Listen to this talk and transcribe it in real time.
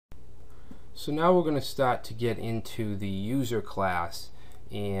So now we're going to start to get into the user class,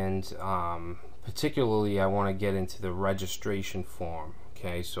 and particularly I want to get into the registration form.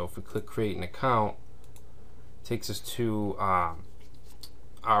 Okay, so if we click create an account, it takes us to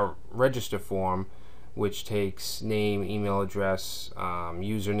our register form, which takes name, email address,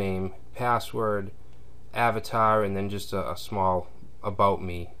 username, password, avatar, and then just a small about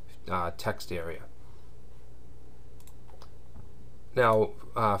me text area. Now,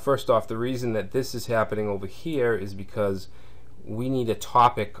 first off, the reason that this is happening over here is because we need a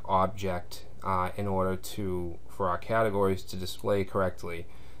topic object in order for our categories to display correctly.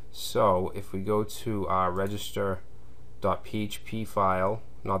 So if we go to our register.php file,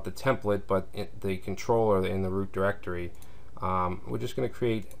 not the template, but the controller in the root directory, we're just going to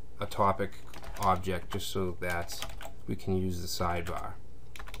create a topic object just so that we can use the sidebar.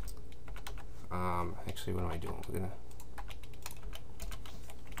 Actually, what am I doing? We're gonna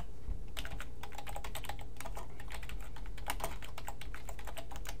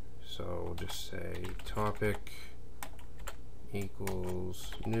So we'll just say topic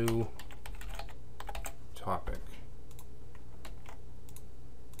equals new topic.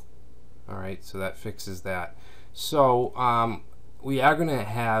 Alright, so that fixes that. So we are going to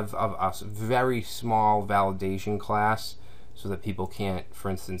have a very small validation class so that people can't, for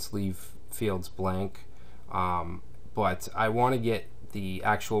instance, leave fields blank. But I want to get the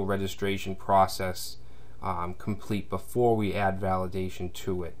actual registration process complete before we add validation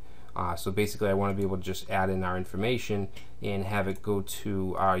to it. So basically I want to be able to just add in our information and have it go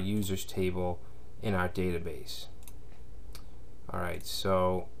to our users table in our database. Alright,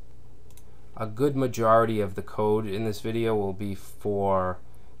 so a good majority of the code in this video will be for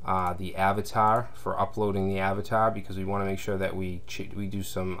the avatar, for uploading the avatar, because we want to make sure that we do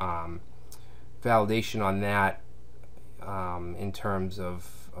some validation on that in terms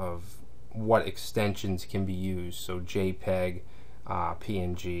of what extensions can be used, so JPEG,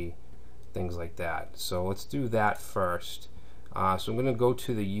 PNG, things like that. So let's do that first. So I'm going to go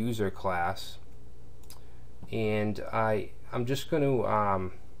to the user class, and I'm just going to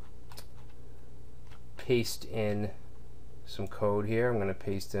paste in some code here. I'm going to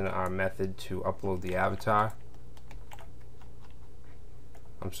paste in our method to upload the avatar.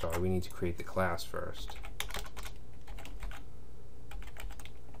 I'm sorry, we need to create the class first.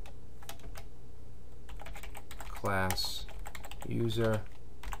 Class user.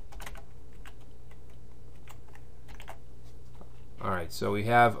 Alright, so we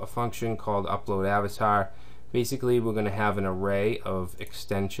have a function called upload avatar. Basically, we're going to have an array of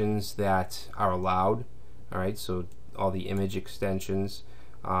extensions that are allowed. Alright, so all the image extensions,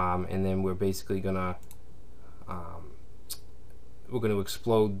 and then we're basically going to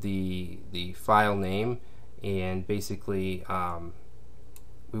explode the file name, and basically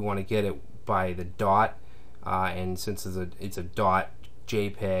we want to get it by the dot, and since it's a dot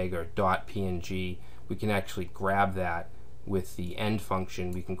JPEG or dot PNG, we can actually grab that with the end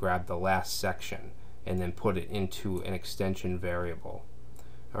function. We can grab the last section and then put it into an extension variable.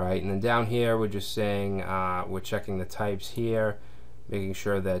 Alright, and then down here we're just saying we're checking the types here, making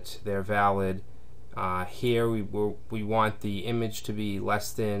sure that they're valid. Here we want the image to be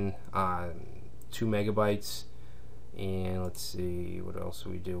less than 2 megabytes, and let's see, what else are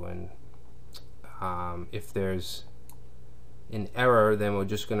we doing? If there's an error, then we're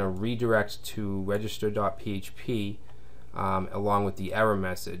just going to redirect to register.php along with the error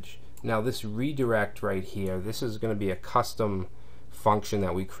message. Now this redirect right here, this is going to be a custom function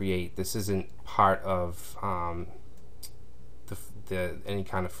that we create. This isn't part of any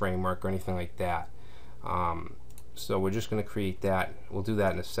kind of framework or anything like that. So we're just going to create that. We'll do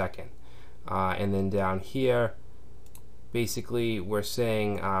that in a second. And then down here, basically we're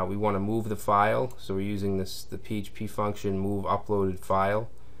saying we want to move the file, so we're using the PHP function move uploaded file.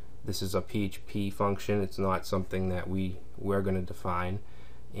 This is a PHP function. It's not something that we're going to define,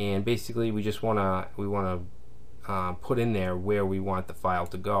 and basically we just want to put in there where we want the file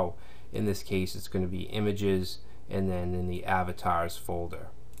to go. In this case, it's going to be images, and then in the avatars folder.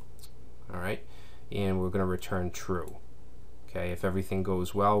 Alright, and we're going to return true. Okay, if everything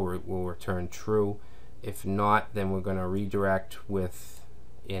goes well, we'll return true. If not, then we're going to redirect with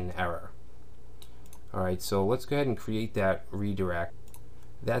an error. Alright, so let's go ahead and create that redirect.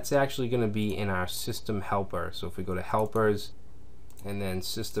 That's actually going to be in our system helper. So if we go to helpers and then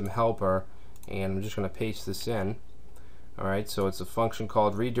system helper, and I'm just going to paste this in. Alright, so it's a function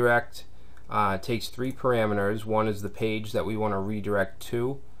called redirect. It takes 3 parameters. One is the page that we want to redirect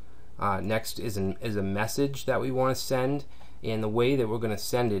to. Next is a message that we want to send, and the way that we're going to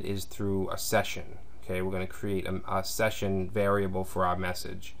send it is through a session. Okay, we're going to create a session variable for our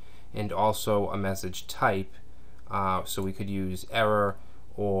message, and also a message type. So we could use error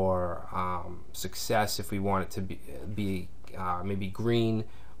or success if we want it to be maybe green,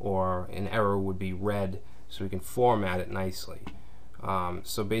 or an error would be red, so we can format it nicely.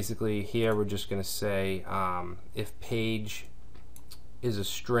 So basically here we're just going to say if page is a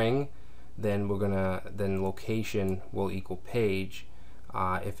string, then location will equal page.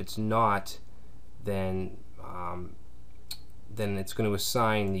 If it's not, then it's going to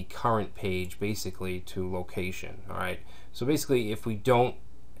assign the current page basically to location. All right. So basically, if we don't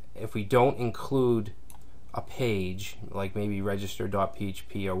include a page, like maybe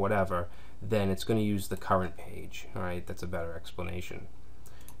register.php or whatever, then it's going to use the current page. All right. That's a better explanation.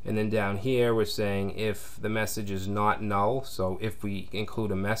 And then down here we're saying if the message is not null, so if we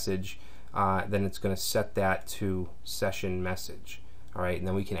include a message, then it's going to set that to session message. All right, and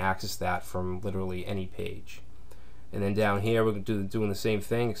then we can access that from literally any page. And then down here we're doing the same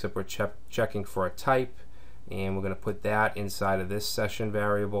thing, except we're checking for a type, and we're going to put that inside of this session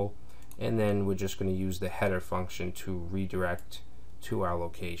variable, and then we're just going to use the header function to redirect to our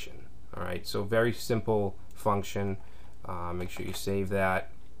location. All right, so very simple function. Make sure you save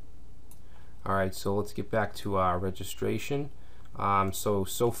that. All right, so let's get back to our registration.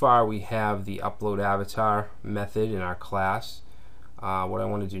 So far we have the upload avatar method in our class. What I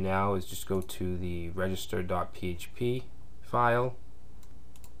want to do now is just go to the register.php file.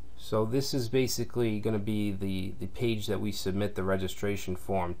 So this is basically going to be the page that we submit the registration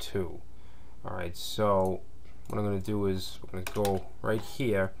form to. Alright, so what I'm going to do is we're going to go right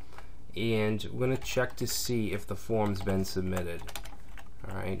here, and we're going to check to see if the form's been submitted.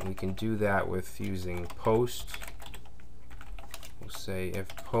 Alright, we can do that with using post. We'll say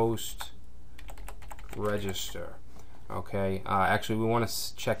if post register. Okay, actually we want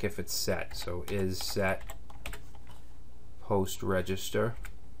to check if it's set. So is set post register.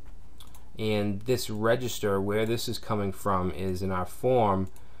 And this register, where this is coming from, is in our form.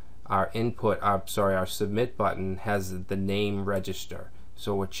 Our our submit button has the name register.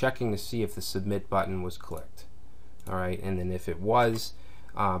 So we're checking to see if the submit button was clicked. Alright, and then if it was,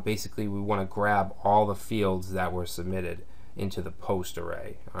 basically we want to grab all the fields that were submitted into the post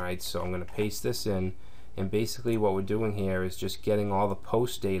array. Alright, so I'm going to paste this in, and basically what we're doing here is just getting all the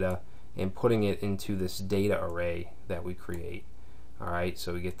post data and putting it into this data array that we create. Alright,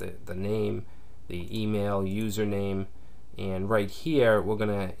 so we get the name, the email, username, and right here we're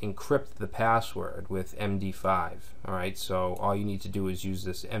going to encrypt the password with MD5. Alright, so all you need to do is use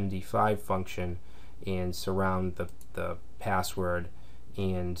this MD5 function and surround the password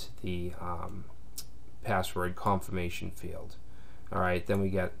and the password confirmation field. Alright, then we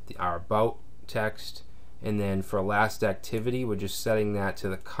get our about text, and then for last activity we're just setting that to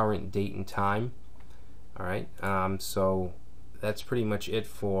the current date and time. Alright, so that's pretty much it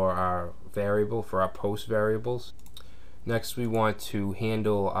for our post variables. Next we want to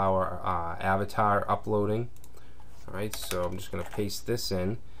handle our avatar uploading. Alright, so I'm just going to paste this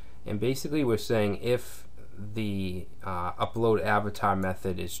in, and basically we're saying if the upload avatar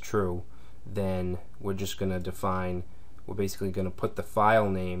method is true, then we're just going to define, we're basically going to put the file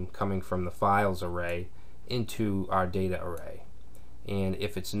name coming from the files array into our data array. And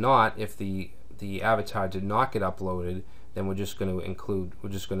if it's not, if the avatar did not get uploaded, then we're just going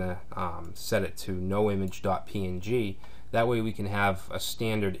to set it to noimage.png. That way we can have a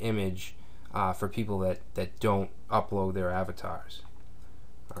standard image for people that don't upload their avatars.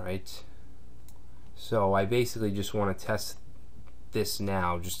 Alright, so I basically just want to test this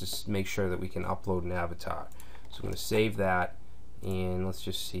now just to make sure that we can upload an avatar. So I'm going to save that, and let's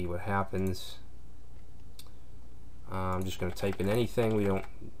just see what happens. I'm just going to type in anything. We don't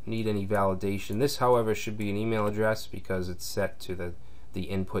need any validation. This, however, should be an email address because it's set to the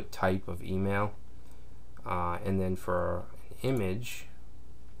input type of email. And then for an image,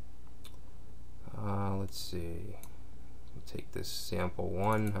 let's see. We'll take this sample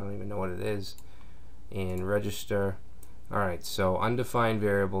one. I don't even know what it is. And register. Alright, so undefined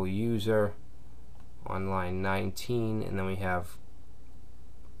variable user on line 19, and then we have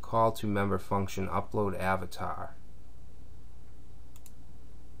call to member function upload avatar.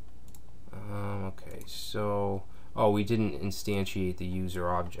 Okay, so we didn't instantiate the user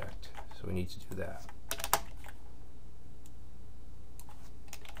object, so we need to do that.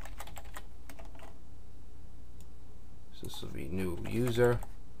 So this will be new user,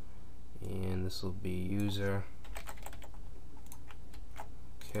 and this will be user.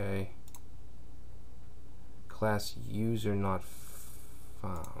 Okay. Class user not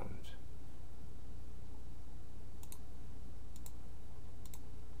found.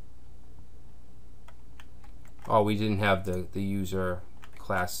 Oh, we didn't have the user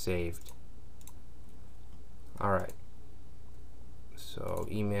class saved. Alright, so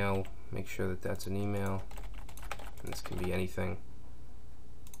email, make sure that that's an email, and this can be anything.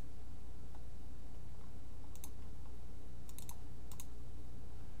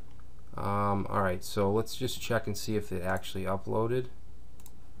 Alright, so let's just check and see if it actually uploaded.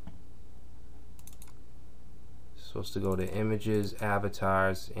 It's supposed to go to images,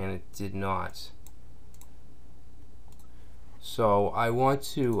 avatars, and it did not. So I want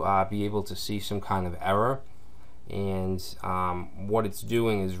to be able to see some kind of error, and what it's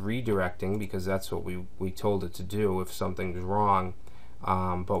doing is redirecting, because that's what we told it to do if something's wrong,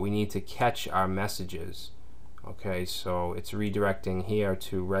 but we need to catch our messages. Okay, so it's redirecting here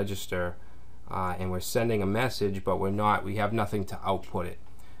to register, and we're sending a message, but we have nothing to output it.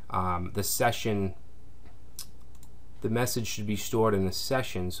 The message should be stored in the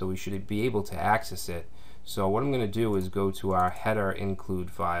session, so we should be able to access it. So what I'm going to do is go to our header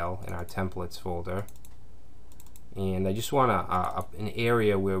include file in our templates folder, and I just want an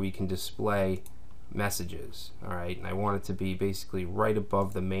area where we can display messages. Alright, and I want it to be basically right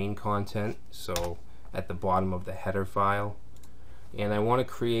above the main content, so at the bottom of the header file, and I want to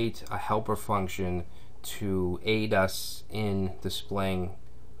create a helper function to aid us in displaying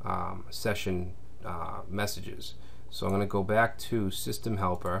session messages. So I'm going to go back to system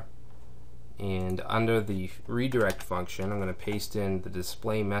helper, and under the redirect function I'm going to paste in the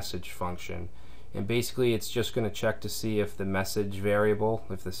display message function, and basically it's just going to check to see if the message variable,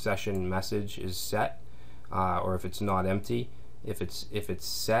 if the session message is set, or if it's not empty. If it's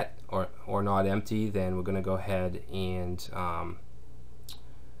set or not empty, then we're going to go ahead and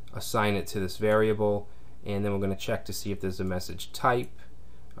assign it to this variable, and then we're going to check to see if there's a message type.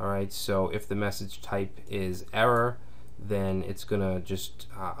 Alright, so if the message type is error, then it's going to just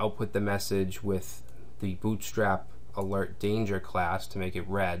output the message with the bootstrap alert danger class to make it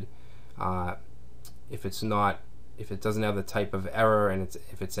red. If it doesn't have the type of error, and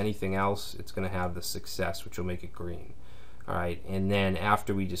if it's anything else, it's going to have the success, which will make it green. Alright, and then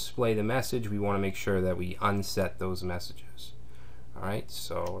after we display the message, we want to make sure that we unset those messages. Alright,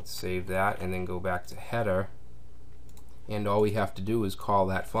 so let's save that and then go back to header, and all we have to do is call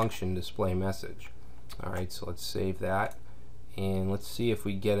that function display message. Alright, so let's save that, and let's see if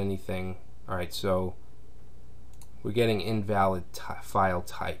we get anything. Alright, so we're getting invalid file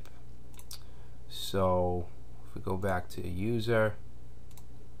type. So if we go back to user,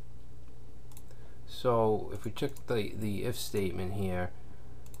 so if we took the if statement here,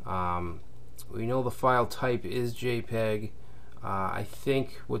 we know the file type is JPEG. I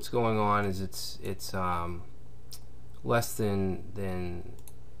think what's going on is it's less than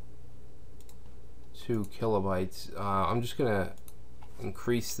 2 kilobytes. I'm just gonna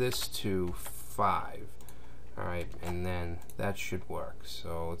increase this to 5. Alright, and then that should work.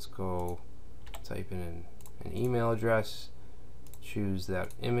 So let's go type in an email address, choose that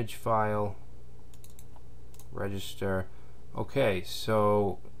image file, register. Okay,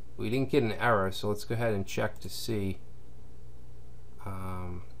 so we didn't get an error, so let's go ahead and check to see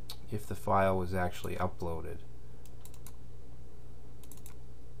if the file was actually uploaded.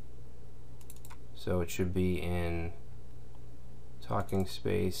 So it should be in talking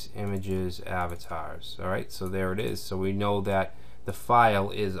space, images, avatars. Alright, so there it is. So we know that the file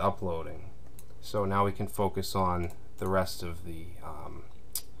is uploading. So now we can focus on the rest of the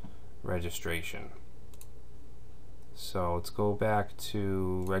registration. So let's go back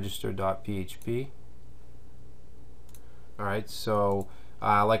to register.php. Alright, so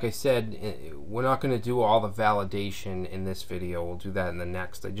like I said, we're not going to do all the validation in this video. We'll do that in the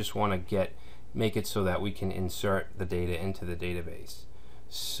next. I just want to make it so that we can insert the data into the database.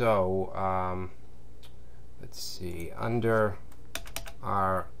 So let's see, under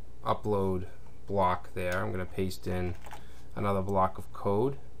our upload block there, I'm going to paste in another block of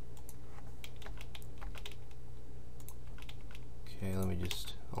code. Okay, let me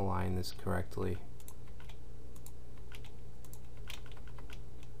just align this correctly.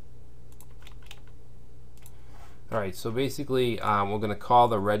 Alright, so basically we're going to call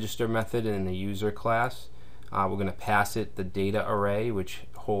the register method in the user class. We're going to pass it the data array, which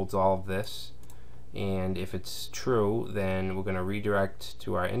holds all of this, and if it's true, then we're going to redirect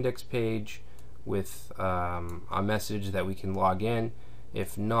to our index page with a message that we can log in.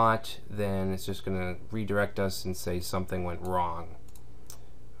 If not, then it's just going to redirect us and say something went wrong.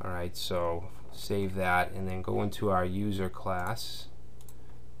 Alright, so save that and then go into our user class,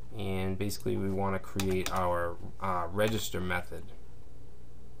 and basically we want to create our register method.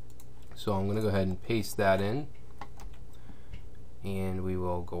 So I'm going to go ahead and paste that in, and we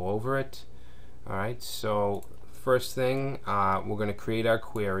will go over it. Alright, so first thing, we're going to create our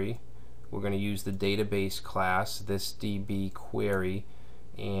query. We're going to use the database class, this DB query,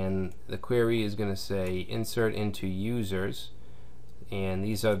 and the query is going to say insert into users, and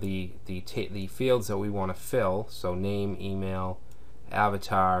these are the fields that we want to fill. So name, email,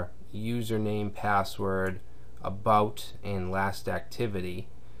 avatar, username, password, about, and last activity.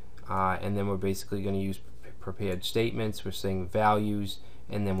 And then we're basically going to use prepared statements. We're saying values,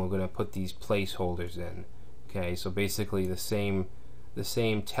 and then we're going to put these placeholders in. Okay, so basically the same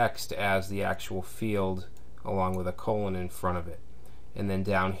text as the actual field, along with a colon in front of it. And then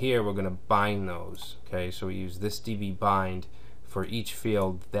down here we're going to bind those. Okay, so we use this DB bind for each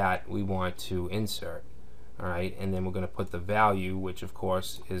field that we want to insert. Alright, and then we're going to put the value, which of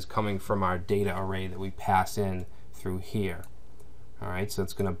course is coming from our data array that we pass in through here. Alright, so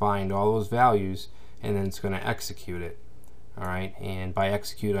it's going to bind all those values, and then it's going to execute it. Alright, and by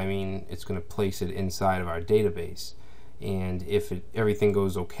execute I mean it's going to place it inside of our database. And if everything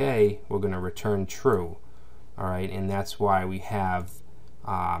goes okay, we're going to return true. Alright, and that's why we have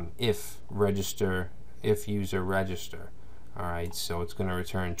if user register. Alright, so it's going to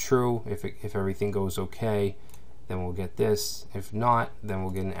return true. If everything goes okay, then we'll get this. If not, then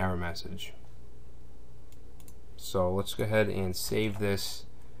we'll get an error message. So let's go ahead and save this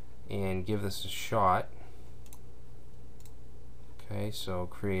and give this a shot. Okay, so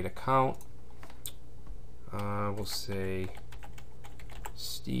create account. We'll say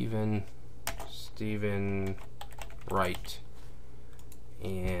Stephen Wright,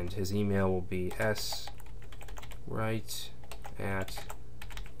 and his email will be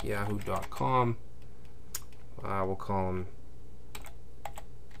swright@yahoo.com. We'll call him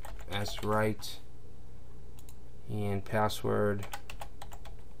swright, and password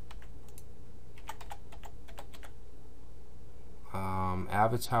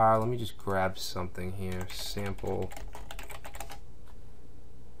avatar. Let me just grab something here. Sample.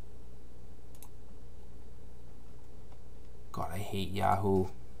 God, I hate Yahoo.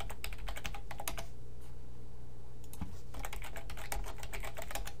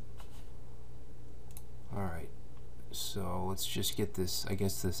 Alright, so let's just get this, I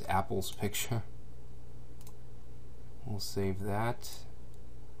guess this apples picture. We'll save that,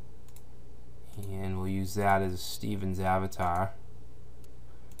 and we'll use that as Steven's avatar,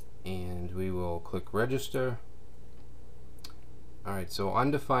 and we will click register. Alright, so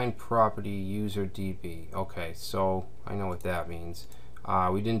undefined property user DB. Okay, so I know what that means.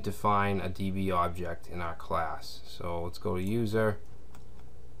 We didn't define a DB object in our class, so let's go to user.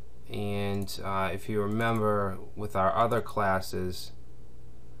 And if you remember with our other classes,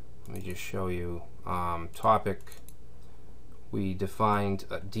 let me just show you, topic, we defined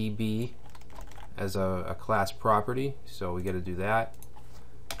a DB as a class property, so we got to do that.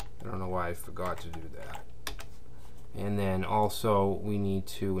 I don't know why I forgot to do that. And then also we need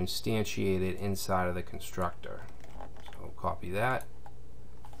to instantiate it inside of the constructor. So copy that,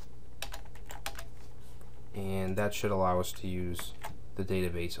 and that should allow us to use the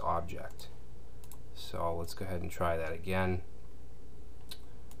database object. So let's go ahead and try that again.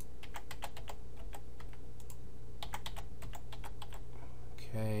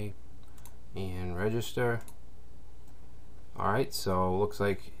 Okay, and register. Alright, so looks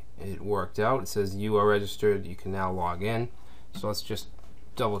like it worked out. It says you are registered, you can now log in. So let's just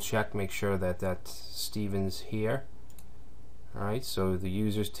double check, make sure that Steven's here. Alright, so the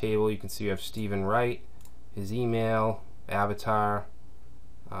users table, you can see you have Stephen Wright, his email, avatar,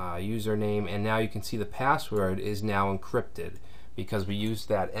 username, and now you can see the password is now encrypted because we used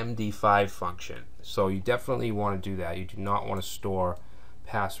that MD5 function. So you definitely want to do that. You do not want to store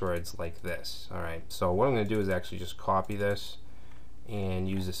passwords like this. Alright, so what I'm going to do is actually just copy this and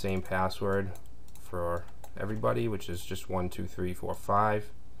use the same password for everybody, which is just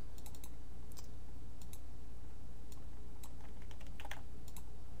 12345.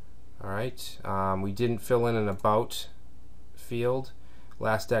 Alright, we didn't fill in an about field.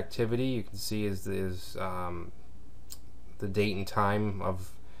 Last activity you can see is the date and time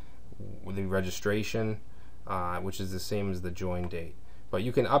of the registration, which is the same as the join date. But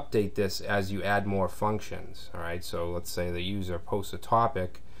you can update this as you add more functions. Alright, so let's say the user posts a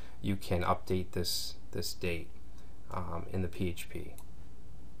topic, you can update this date in the PHP.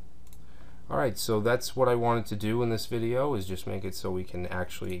 Alright, so that's what I wanted to do in this video, is just make it so we can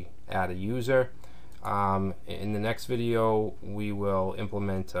actually add a user. In the next video we will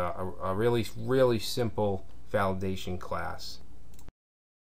implement a really simple validation class.